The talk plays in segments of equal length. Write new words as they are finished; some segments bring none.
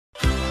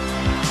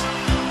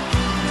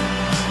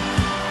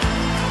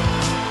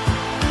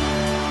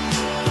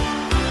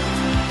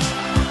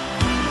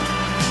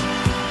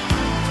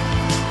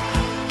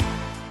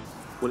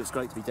Well, it's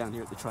great to be down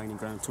here at the training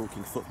ground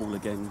talking football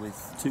again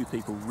with two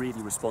people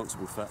really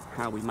responsible for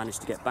how we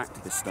managed to get back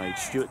to this stage,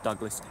 Stuart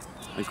Douglas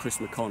and Chris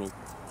McConnell.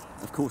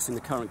 Of course, in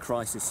the current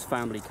crisis,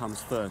 family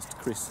comes first.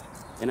 Chris,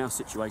 in our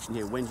situation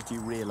here, when did you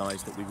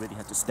realise that we really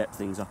had to step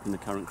things up in the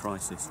current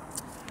crisis?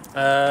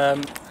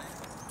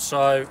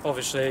 So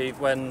obviously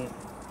when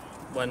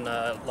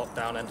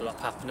lockdown ended up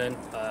happening,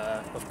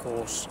 of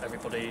course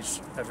everybody's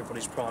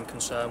prime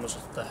concern was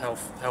the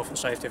health and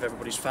safety of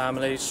everybody's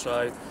families.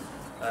 So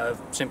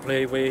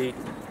simply we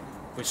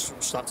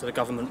stuck to the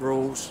government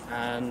rules,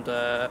 and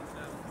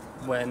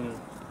when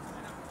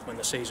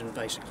the season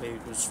basically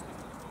was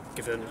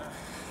given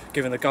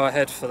the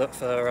go-ahead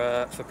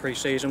for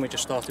pre-season, we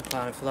just started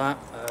planning for that.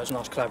 It was a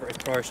nice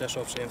collaborative process,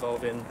 obviously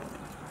involving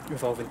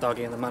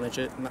Dougie and the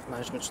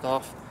management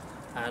staff,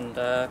 and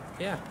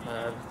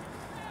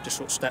just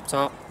sort of stepped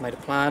up, made a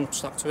plan,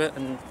 stuck to it,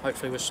 and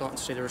hopefully we're starting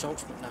to see the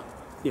results from it now.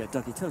 Yeah,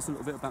 Dougie, tell us a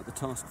little bit about the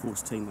task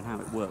force team and how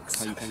it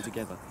works, how you came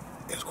together.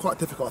 It's quite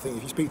difficult, I think,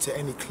 if you speak to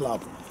any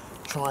club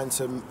trying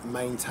to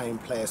maintain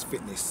players'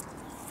 fitness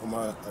from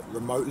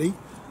remotely,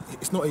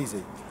 it's not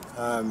easy,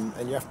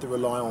 and you have to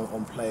rely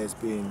on players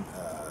being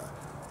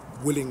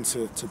willing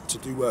to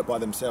do work by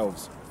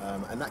themselves,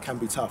 and that can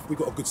be tough. We've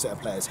got a good set of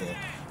players here,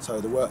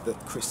 so the work that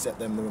Chris set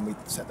them when we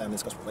sat down and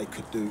discussed what they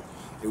could do,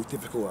 it was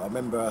difficult. I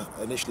remember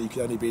initially you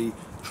could only be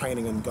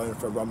training and going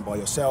for a run by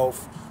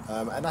yourself,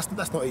 and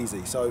that's not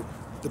easy. So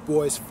the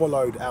boys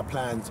followed our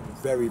plans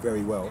very,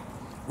 very well.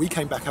 We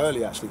came back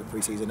early actually for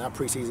pre-season. Our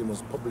pre-season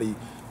was probably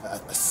a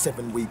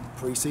 7-week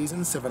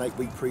pre-season, 7-8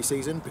 week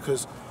pre-season,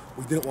 because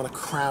we didn't want to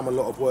cram a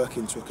lot of work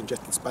into a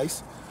congested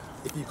space.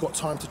 If you've got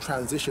time to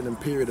transition and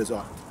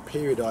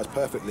periodise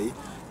perfectly,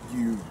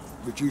 you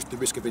reduce the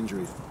risk of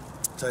injury.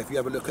 So if you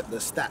have a look at the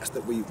stats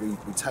that we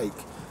take,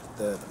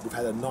 we've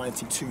had a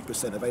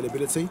 92%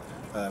 availability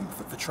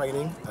for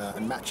training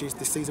and matches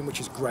this season, which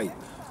is great.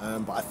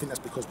 But I think that's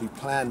because we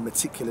planned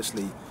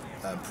meticulously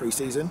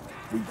pre-season.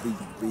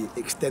 We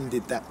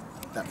extended that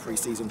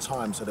pre-season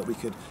time so that we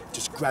could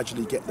just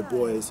gradually get the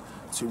boys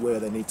to where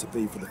they need to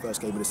be for the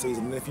first game of the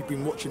season. And if you've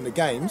been watching the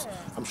games,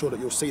 I'm sure that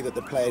you'll see that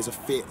the players are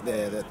fit,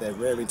 they're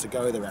raring to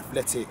go, they're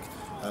athletic,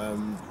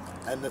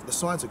 and the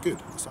signs are good.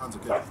 The signs are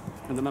good.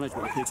 And the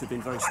management appears to have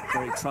been very,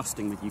 very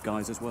trusting with you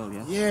guys as well,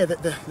 yeah? Yeah,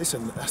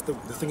 listen, that's the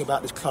thing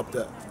about this club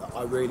that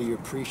I really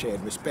appreciate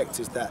and respect,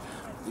 is that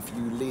if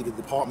you lead a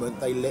department,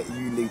 they let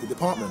you lead the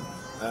department,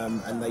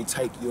 and they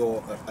take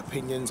your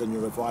opinions and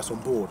your advice on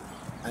board.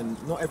 And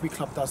not every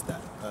club does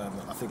that.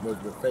 I think we're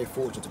very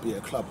fortunate to be at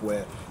a club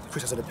where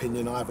Chris has an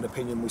opinion, I have an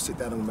opinion, we sit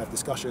down and we have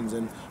discussions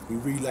and we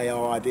relay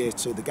our ideas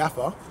to the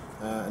gaffer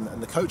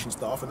and the coaching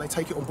staff, and they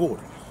take it on board.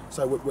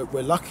 So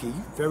we're lucky,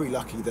 very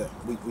lucky, that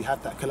we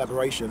have that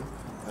collaboration,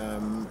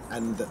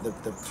 and that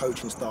the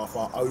coaching staff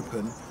are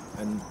open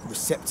and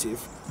receptive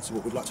to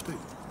what we'd like to do.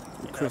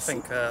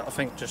 Yeah, I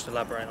think just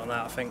elaborating on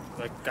that, I think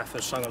the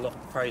gaffer's sung a lot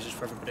of praises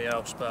for everybody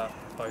else, but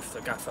both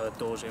the gaffer,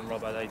 Dorsey and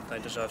Robbo, they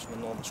deserve some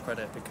enormous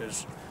credit,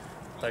 because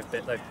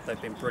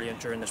they've been brilliant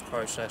during this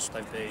process.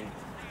 They've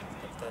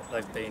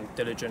been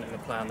diligent in the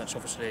plan that's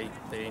obviously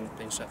been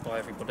set by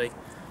everybody,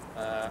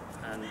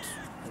 and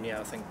yeah,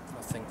 I think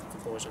the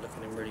boys are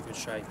looking in really good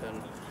shape,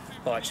 and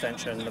by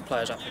extension the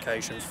players'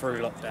 application through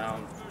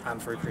lockdown and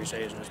through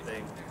pre-season has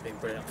been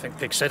brilliant. I think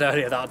Pig said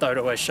earlier that I don't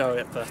always show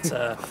it, but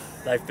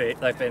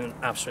they've been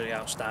absolutely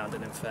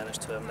outstanding, in fairness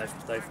to them.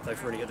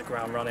 They've really hit the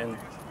ground running,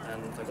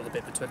 and they've got a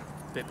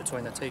bit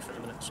between their teeth at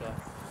the minute. So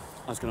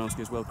I was going to ask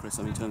you as well, Chris,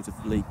 in terms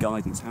of league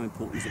guidance, how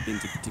important has it been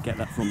to get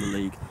that from the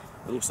league?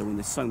 And also when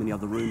there's so many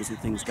other rumours and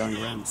things going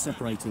around,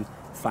 separating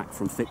fact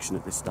from fiction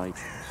at this stage?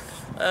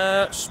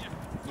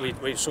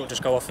 We sort of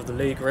just go off of the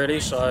league, really.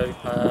 So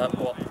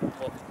what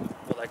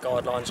their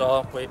guidelines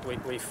are,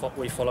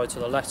 we follow to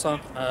the letter,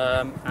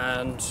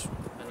 and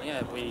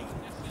yeah,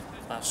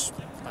 that's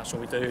all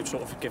we do.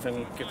 Sort of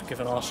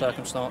given our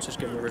circumstances,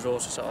 given the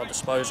resources at our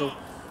disposal,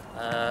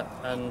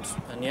 and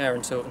yeah,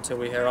 until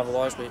we hear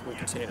otherwise, we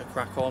continue to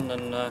crack on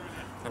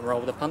and roll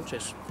with the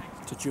punches.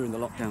 So during the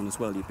lockdown as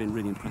well, you've been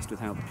really impressed with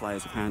how the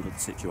players have handled the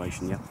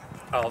situation, yeah?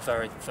 Oh,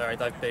 very, very.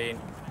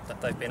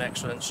 They've been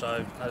excellent.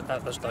 So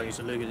as Dougie's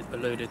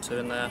alluded to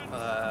in there,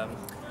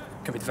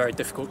 it can be very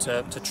difficult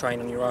to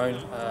train on your own,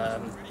 a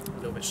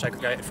little bit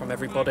segregated from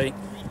everybody.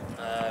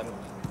 I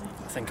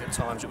think at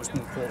times it was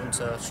important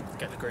to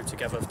get the group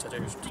together to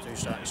do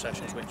certain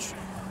sessions,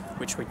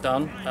 which we've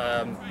done.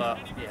 But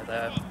yeah,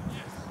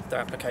 their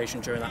application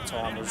during that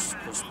time was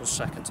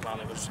second to none.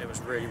 It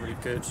was really, really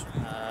good,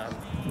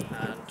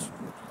 and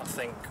I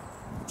think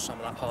some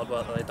of that hard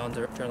work that they've done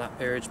during that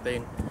period's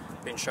been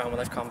shown when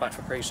they've come back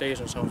for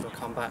pre-season. Some of them have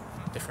come back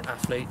different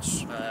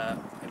athletes,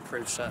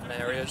 improved certain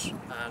areas,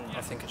 and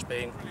I think it's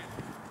been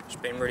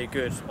really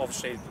good.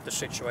 Obviously, the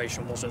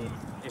situation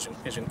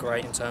isn't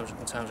great in terms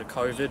of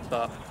COVID,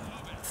 but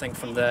I think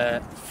from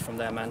their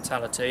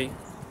mentality,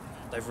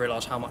 they've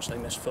realised how much they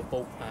miss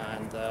football,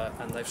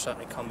 and they've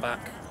certainly come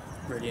back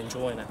really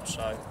enjoying it.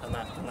 So, and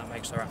that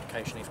makes their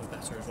application even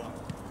better as well.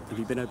 Have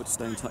you been able to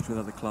stay in touch with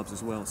other clubs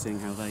as well, seeing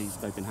how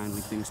they've been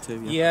handling things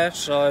too? Yeah,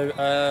 so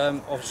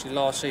obviously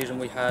last season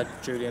we had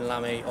Julian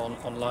Lammy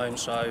on loan,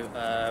 so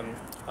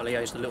I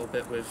liaised a little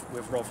bit with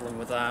Rotherham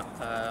with that.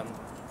 I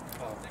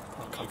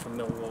come from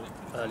Millwall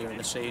earlier in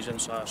the season,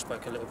 so I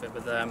spoke a little bit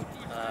with them.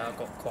 I've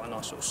got quite a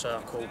nice little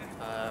circle.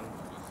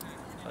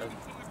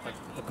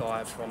 A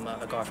guy from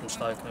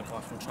Stoke and a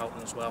guy from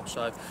Charlton as well.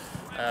 So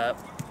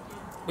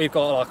we've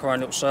got like our own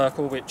little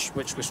circle, which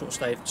we sort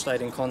of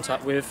stayed in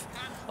contact with.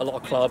 A lot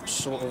of clubs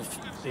sort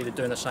of either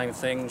doing the same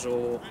things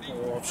or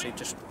obviously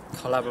just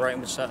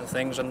collaborating with certain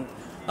things, and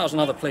that was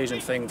another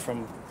pleasing thing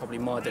from probably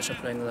my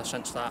discipline, in the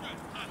sense that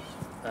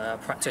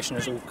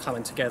practitioners all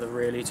coming together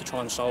really to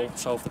try and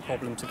solve the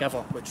problem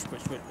together,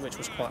 which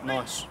was quite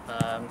nice.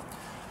 A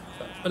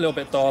little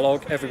bit of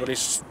dialogue.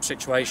 Everybody's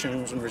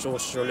situations and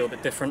resources are a little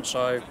bit different,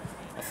 so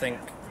I think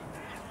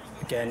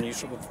again you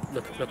sort of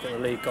look at the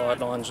league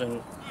guidelines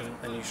and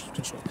you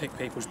can sort of pick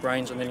people's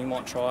brains, and then you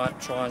might try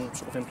and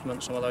sort of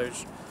implement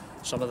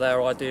some of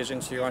their ideas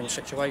into your own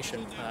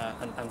situation,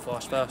 and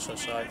vice versa.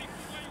 So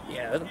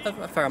yeah,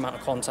 a fair amount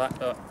of contact,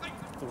 but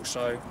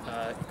also you've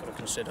got to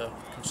consider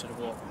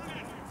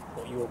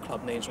what your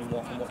club needs and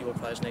what your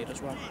players need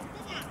as well.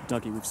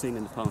 Dougie, we've seen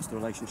in the past the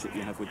relationship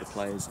you have with the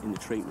players in the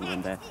treatment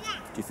room there.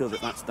 Do you feel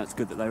that that's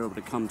good, that they're able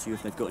to come to you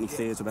if they've got any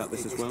fears about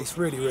this as well? It's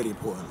really, really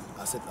important.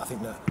 I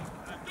think that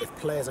if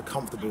players are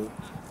comfortable,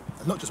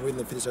 and not just within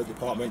the physio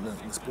department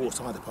and the sports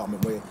science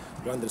department, we're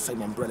under the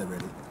same umbrella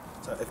really.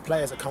 So if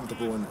players are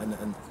comfortable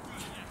and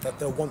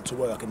they'll want to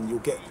work, and you'll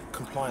get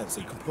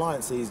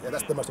compliancy.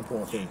 That's the most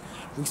important thing.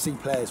 We see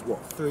players,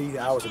 3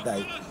 hours a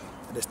day,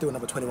 and there's still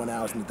another 21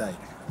 hours in the day.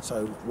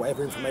 So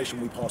whatever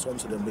information we pass on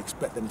to them, we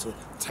expect them to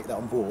take that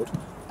on board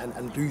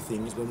and do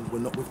things when we're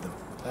not with them.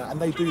 And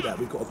they do that.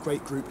 We've got a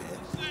great group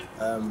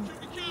here.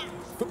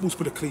 Football's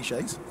full of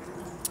cliches.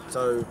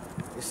 So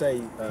they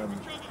say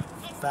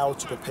foul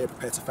to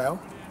prepare to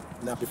fail.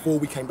 Now, before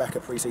we came back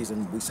at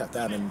pre-season, we sat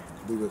down and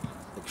we were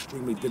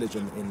extremely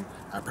diligent in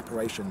our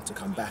preparation to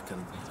come back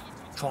and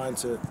trying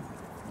to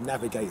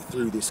navigate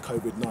through this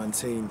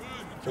COVID-19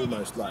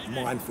 almost like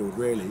minefield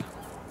really.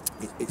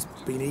 It's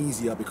been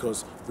easier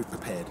because we've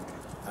prepared,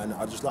 and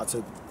I'd just like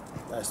to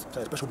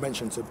say a special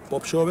mention to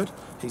Bob Shorwood.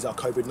 He's our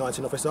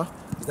COVID-19 officer.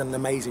 He's done an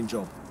amazing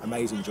job,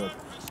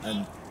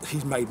 and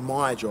he's made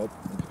my job,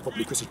 and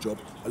probably Chris's job,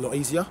 a lot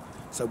easier.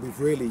 So we've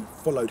really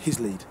followed his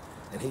lead,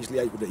 and he's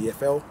liaised with the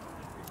EFL,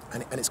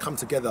 and it's come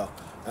together.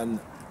 And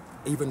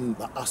even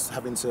us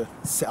having to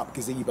set up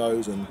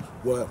gazebos and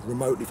work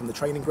remotely from the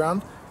training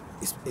ground,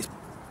 it's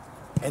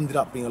ended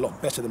up being a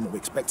lot better than what we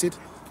expected.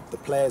 The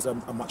players are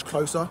much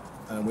closer,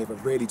 and we have a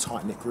really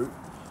tight-knit group.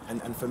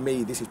 And for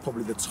me, this is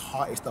probably the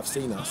tightest I've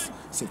seen us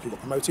since we got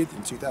promoted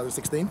in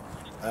 2016.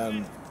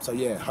 So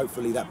yeah,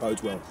 hopefully that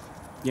bodes well.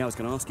 Yeah, I was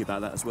going to ask you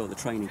about that as well. The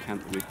training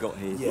camp that we've got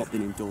here, you've not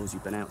been indoors,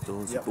 you've been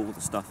outdoors, you've got all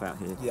the stuff out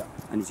here. Yeah.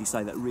 And as you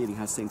say, that really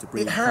has seemed to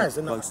bring it has,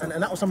 closer.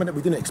 And that was something that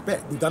we didn't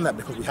expect. We've done that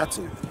because we had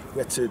to. We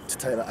had to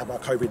take our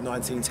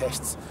COVID-19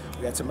 tests.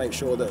 We had to make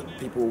sure that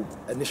people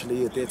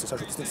initially adhered to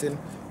social distancing,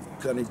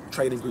 could only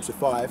train in groups of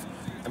 5.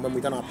 And when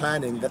we done our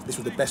planning, that this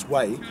was the best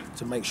way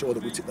to make sure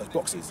that we tick those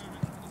boxes.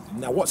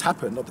 Now, what's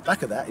happened off the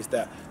back of that is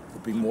that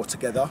we've been more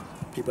together.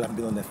 People haven't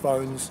been on their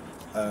phones.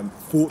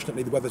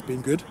 Fortunately, the weather's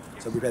been good,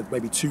 so we've had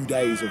maybe 2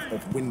 days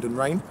of wind and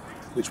rain,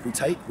 which we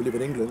take. We live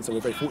in England, so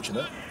we're very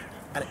fortunate,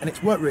 and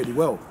it's worked really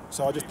well.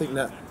 So I just think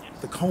that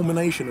the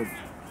culmination of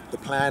the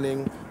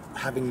planning,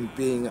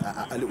 being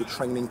a little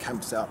training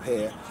camp set up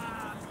here,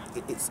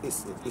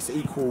 it's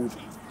equalled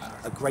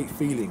a great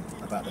feeling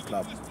about the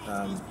club.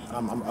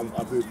 I'm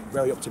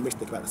very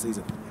optimistic about the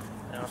season.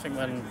 I think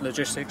when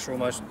logistics are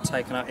almost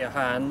taken out of your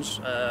hands,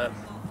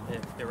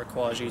 it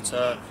requires you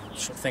to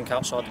sort of think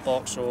outside the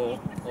box or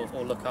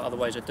look at other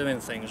ways of doing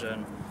things.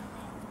 And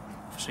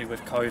obviously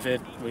with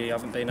COVID, we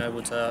haven't been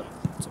able to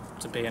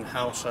be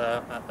in-house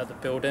at the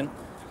building,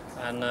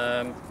 and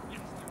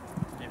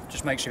it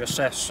just makes you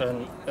assess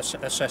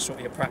sort of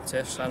your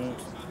practice and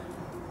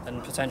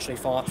potentially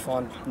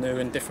find new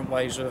and different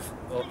ways of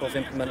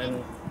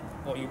implementing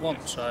what you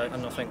want. So,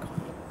 and I think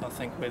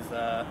with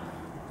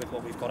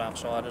what we've got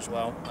outside as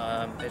well,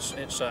 it's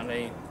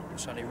certainly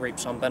reaped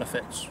some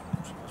benefits.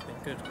 It's been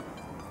good.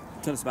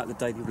 Tell us about the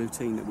daily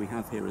routine that we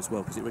have here as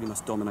well, because it really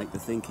must dominate the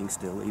thinking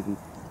still, even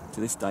to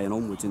this day and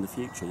onwards in the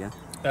future.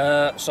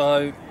 Yeah.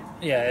 So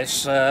yeah,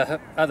 it's at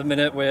the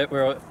minute we're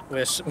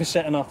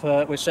setting up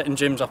we're setting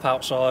gyms up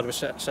outside. We're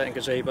setting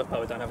gazebo.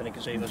 Oh, we don't have any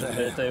gazebos at the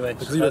minute, do we?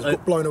 The gazebos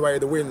got blown away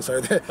with the wind,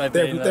 so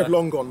they've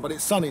long gone. But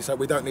it's sunny, so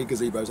we don't need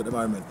gazebos at the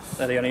moment.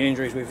 They're the only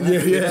injuries we've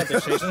had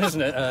this season,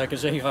 isn't it?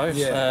 Gazebos.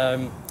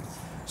 Yeah.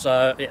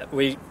 So yeah,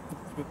 we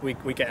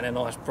get in a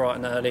nice bright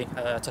and early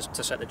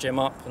to set the gym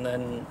up, and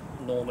then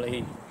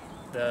normally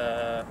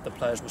the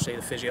players will see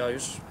the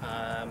physios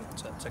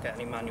to get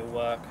any manual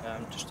work,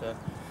 just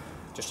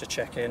to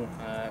check in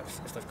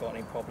if they've got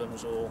any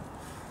problems or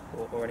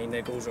any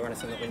niggles or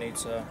anything that we need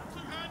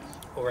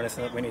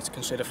to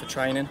consider for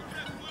training.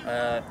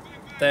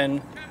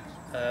 Then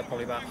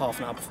probably about half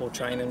an hour before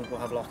training, we'll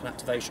have like an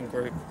activation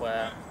group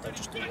where they'll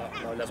just do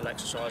like low-level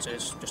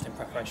exercises just in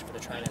preparation for the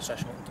training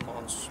session, what the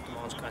demands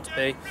are going to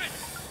be.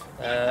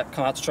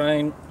 Come out to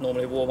train,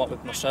 normally warm up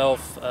with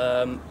myself,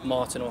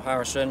 Martin or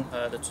Harrison,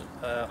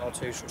 our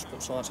two sort of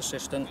sports science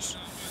assistants.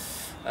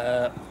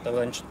 They'll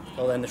then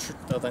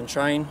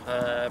train,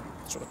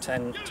 sort of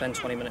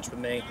 10-20 minutes with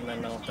me, and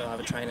then they'll have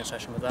a training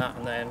session with that,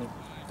 and then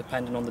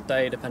depending on the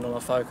day, depending on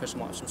the focus, I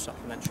might have some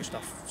supplementary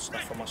stuff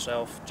for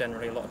myself.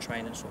 Generally a lot of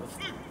training sort of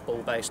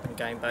ball-based and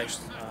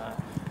game-based,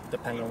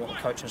 depending on what the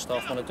coaching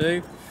staff want to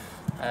do.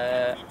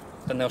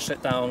 Then they'll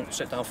sit down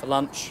for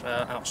lunch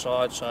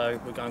outside, so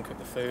we'll go and cook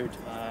the food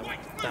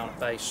down at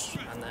base,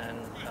 and then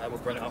we'll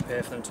bring it up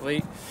here for them to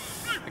eat.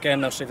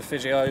 Again, they'll see the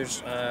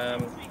physios,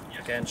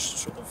 again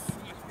sort of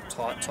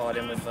tied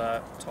in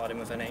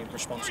with any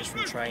responses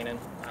from training.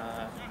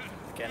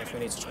 Again, if we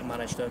need to sort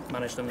of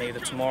manage them either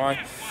tomorrow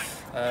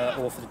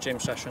or for the gym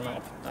session,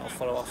 that'll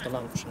follow after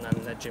lunch, and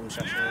then the gym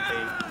session will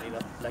be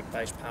either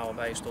leg-based,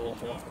 power-based, or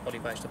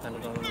body-based,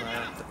 depending on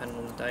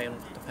the day and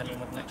depending on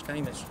what the next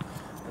game is.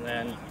 And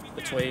then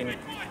between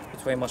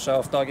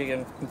myself, Dougie,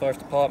 and both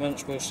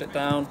departments, we'll sit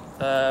down,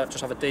 just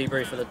have a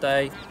debrief of the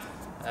day,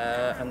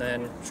 and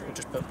then we'll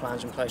just put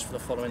plans in place for the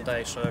following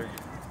day. So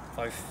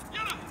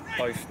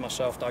both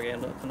myself, Dougie,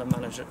 and the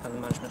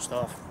management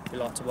staff, we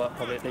like to work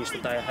probably at least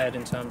a day ahead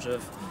in terms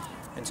of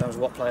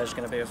what players are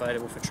going to be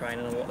available for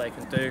training and what they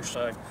can do.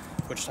 So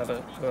we'll just have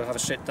a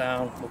sit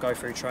down, we'll go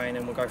through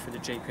training, we'll go through the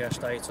GPS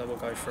data, we'll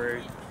go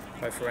through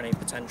any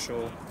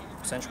potential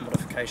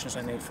modifications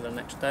they need for the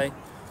next day.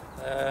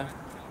 And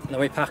then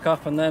we pack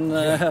up, and then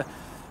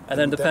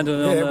depending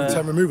on we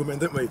turn removal men,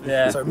 don't we?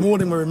 Yeah. So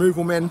morning we're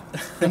removal men,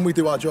 then we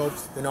do our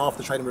jobs, then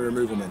after training we're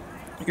removal men.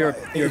 You're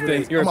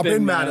a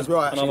bin man as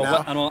well, actually.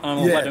 I'm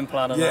a wedding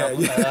planner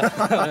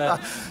now.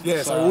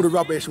 Yeah. So all the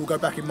rubbish will go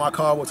back in my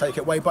car, we'll take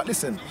it away. But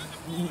listen,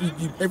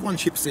 everyone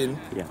chips in,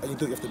 and you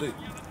do what you have to do.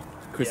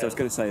 Chris, I was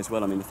going to say as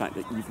well, I mean, the fact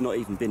that you've not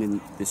even been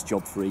in this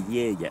job for a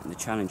year yet, and the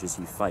challenges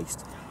you've faced,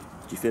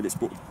 do you feel it's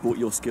brought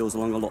your skills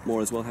along a lot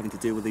more as well, having to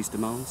deal with these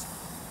demands?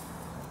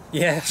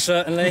 Yeah,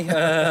 certainly.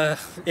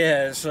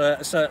 It's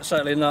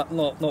certainly not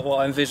what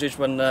I envisaged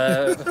when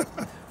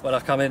I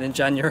come in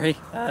January.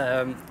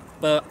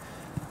 But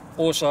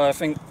also, I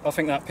think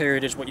that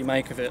period is what you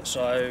make of it.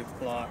 So,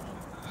 like,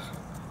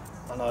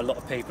 I know a lot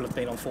of people have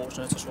been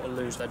unfortunate to sort of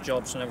lose their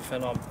jobs and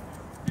everything.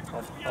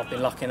 I've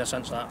been lucky in the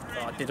sense that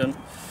I didn't.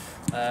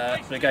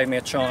 But it gave me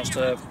a chance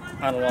to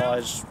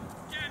analyse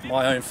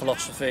my own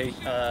philosophy.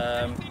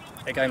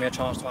 It gave me a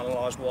chance to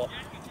analyse what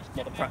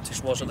the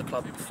practice was at the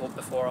club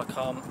before I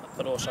come,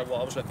 but also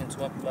what I was looking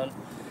to implement.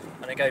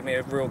 And it gave me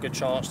a real good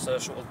chance to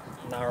sort of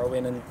narrow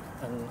in and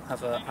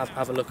have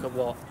a look at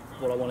what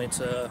I wanted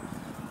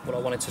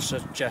to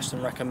suggest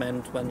and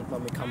recommend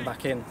when we come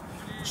back in.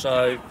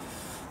 So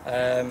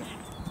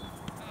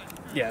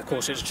yeah, of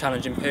course it's a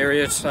challenging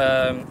period.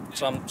 Some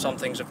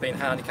things have been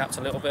handicapped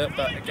a little bit,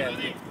 but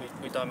again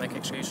we don't make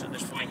excuses at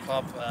this football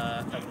club,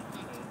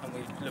 and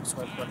we look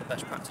to implement the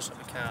best practice that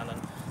we can.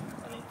 And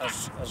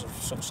as I've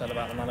sort of said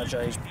about the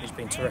manager, he's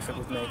been terrific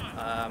with me.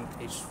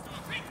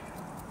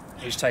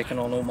 He's taken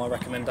on all my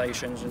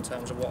recommendations in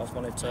terms of what I've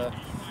wanted to,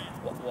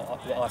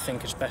 what I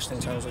think is best in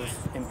terms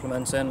of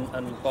implementing,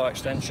 and by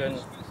extension,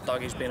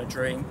 Dougie's been a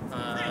dream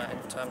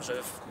in terms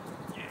of.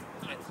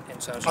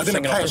 I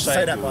didn't pay him to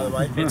say that, by the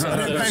way. I didn't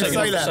pay him to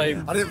say that.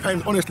 I didn't pay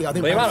him, honestly, I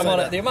didn't pay him to say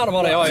that. The amount of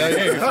money I owe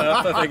you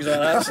for things like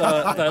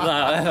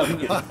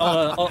that.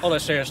 So, on a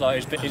serious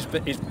note,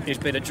 he's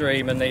been a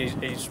dream, and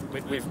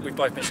we've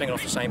both been singing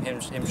off the same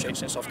hymn sheet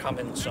since I've come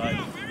in. So,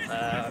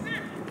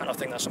 and I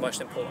think that's the most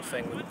important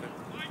thing.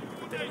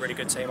 We've been a really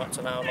good team up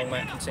to now, and long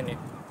may it continue.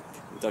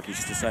 Dougie,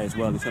 just to say as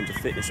well, in terms of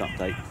fitness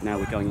update, now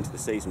we're going into the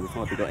season, we've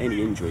hardly got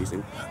any injuries,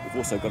 and we've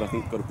also got, I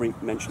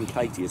think, mention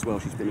Katie as well.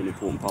 She's been an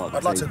important part of the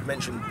team. I'd like to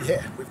mention,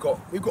 we've got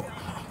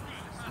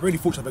really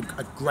fortunate to have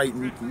a great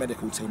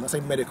medical team. I say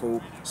medical,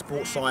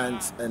 sports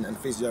science and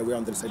physio, we're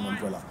under the same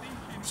umbrella.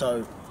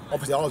 So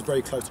obviously I was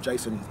very close to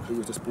Jason, who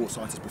was a sports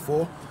scientist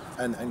before,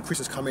 and Chris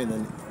has come in,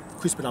 and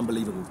Chris has been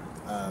unbelievable.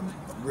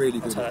 Really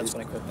good.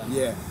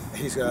 Yeah,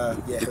 he's there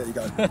you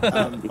go.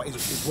 But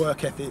his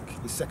work ethic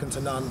is second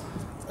to none.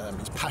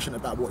 He's passionate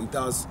about what he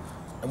does,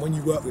 and when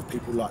you work with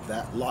people like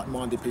that,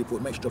 like-minded people,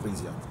 it makes your job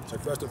easier. So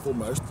first and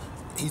foremost,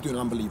 he's doing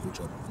an unbelievable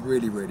job.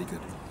 Really, really good.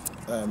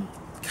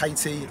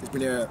 Katie has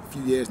been here a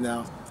few years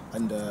now,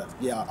 and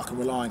I can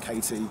rely on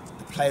Katie.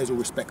 The players all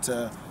respect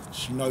her.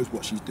 She knows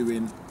what she's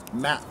doing.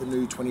 Matt, the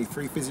new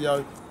 23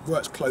 physio,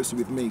 works closely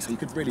with me, so you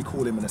could really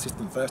call him an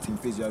assistant first team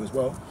physio as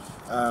well.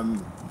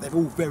 They're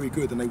all very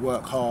good and they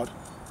work hard.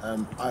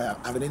 I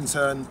have an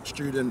intern,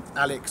 student,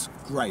 Alex,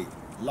 great,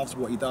 loves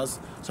what he does.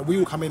 So we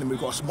all come in and we've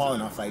got a smile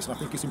on our face, and I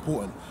think it's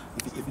important.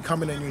 If you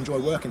come in and you enjoy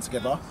working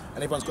together,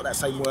 and everyone's got that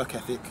same work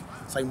ethic,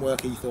 same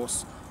work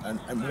ethos, and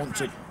want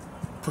to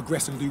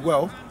progress and do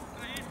well,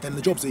 then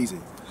the job's easy.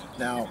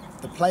 Now,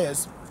 the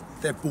players,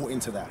 they're bought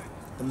into that.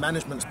 the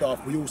management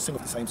staff, we all sing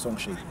off the same song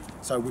sheet.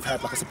 So we've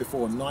had, like I said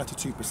before,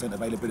 92%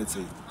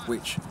 availability,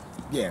 which,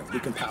 yeah, we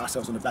can pat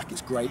ourselves on the back,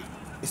 it's great.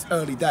 It's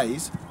early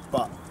days,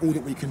 but all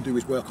that we can do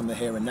is work on the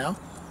here and now.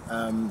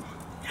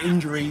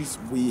 Injuries,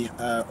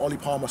 Ollie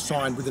Palmer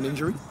signed with an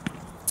injury,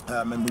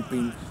 and we've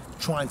been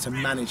trying to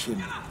manage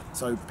him.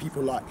 So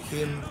people like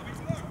him,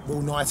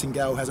 Will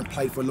Nightingale hasn't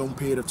played for a long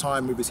period of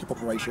time with his hip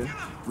operation.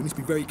 We need to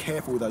be very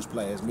careful with those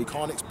players, and we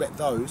can't expect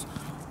those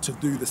to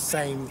do the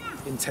same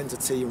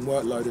intensity and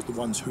workload as the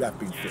ones who have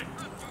been fit.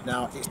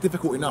 Now, it's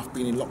difficult enough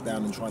being in lockdown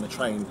and trying to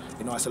train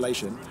in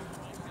isolation.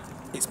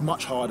 It's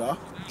much harder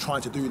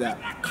trying to do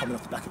that coming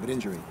off the back of an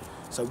injury.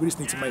 So we just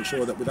need to make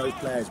sure that with those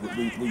players,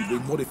 we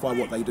modify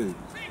what they do.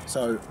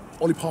 So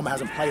Ollie Palmer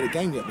hasn't played a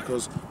game yet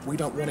because we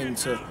don't want him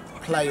to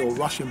play or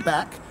rush him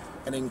back,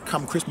 and then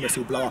come Christmas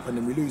he'll blow up and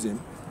then we lose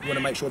him. We want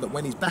to make sure that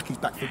when he's back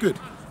for good.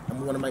 And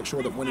we want to make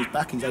sure that when he's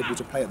back, he's able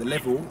to play at the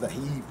level that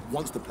he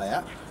wants to play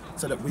at,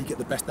 so that we get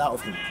the best out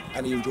of him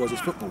and he enjoys his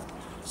football.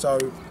 So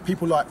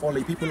people like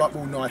Ollie, people like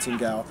Will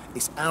Nightingale,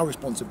 it's our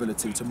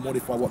responsibility to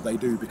modify what they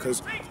do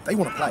because they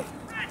want to play.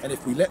 And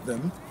if we let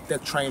them, they'll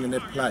train and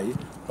they'll play,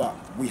 but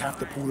we have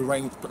to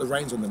put the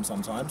reins on them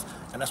sometimes,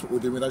 and that's what we're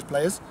doing with those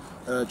players.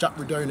 Jack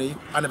Ridoni,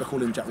 I never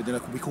call him Jack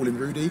Ridoni, we call him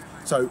Rudy.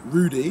 So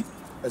Rudy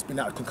has been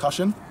out of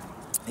concussion.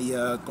 He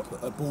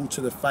got a ball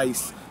to the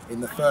face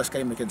in the first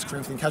game against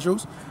Corinthian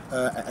Casuals,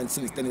 and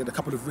since then he had a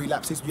couple of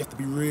relapses. You have to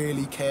be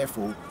really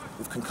careful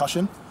with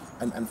concussion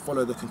and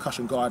follow the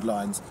concussion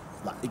guidelines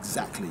like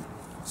exactly.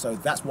 So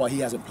that's why he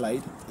hasn't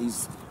played.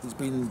 He's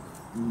been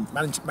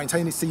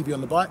maintaining his CV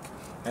on the bike,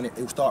 and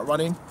he'll start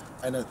running,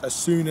 and as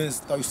soon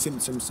as those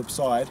symptoms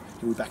subside,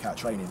 he'll be back out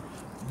training.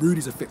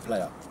 Rudy's a fit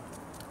player.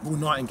 Will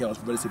Nightingale's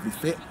relatively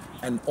fit,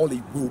 and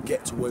Ollie will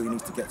get to where he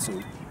needs to get to.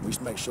 We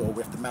just make sure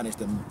we have to manage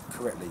them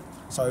correctly.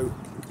 So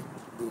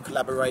we'll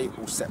collaborate,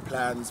 we'll set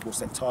plans, we'll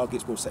set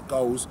targets, we'll set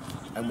goals,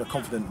 and we're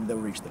confident they'll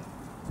reach them.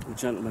 Well,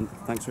 gentlemen,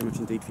 thanks very much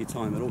indeed for your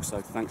time, and also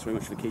thanks very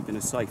much for keeping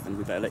us safe, and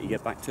we better let you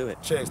get back to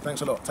it. Cheers,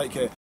 thanks a lot, take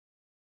care.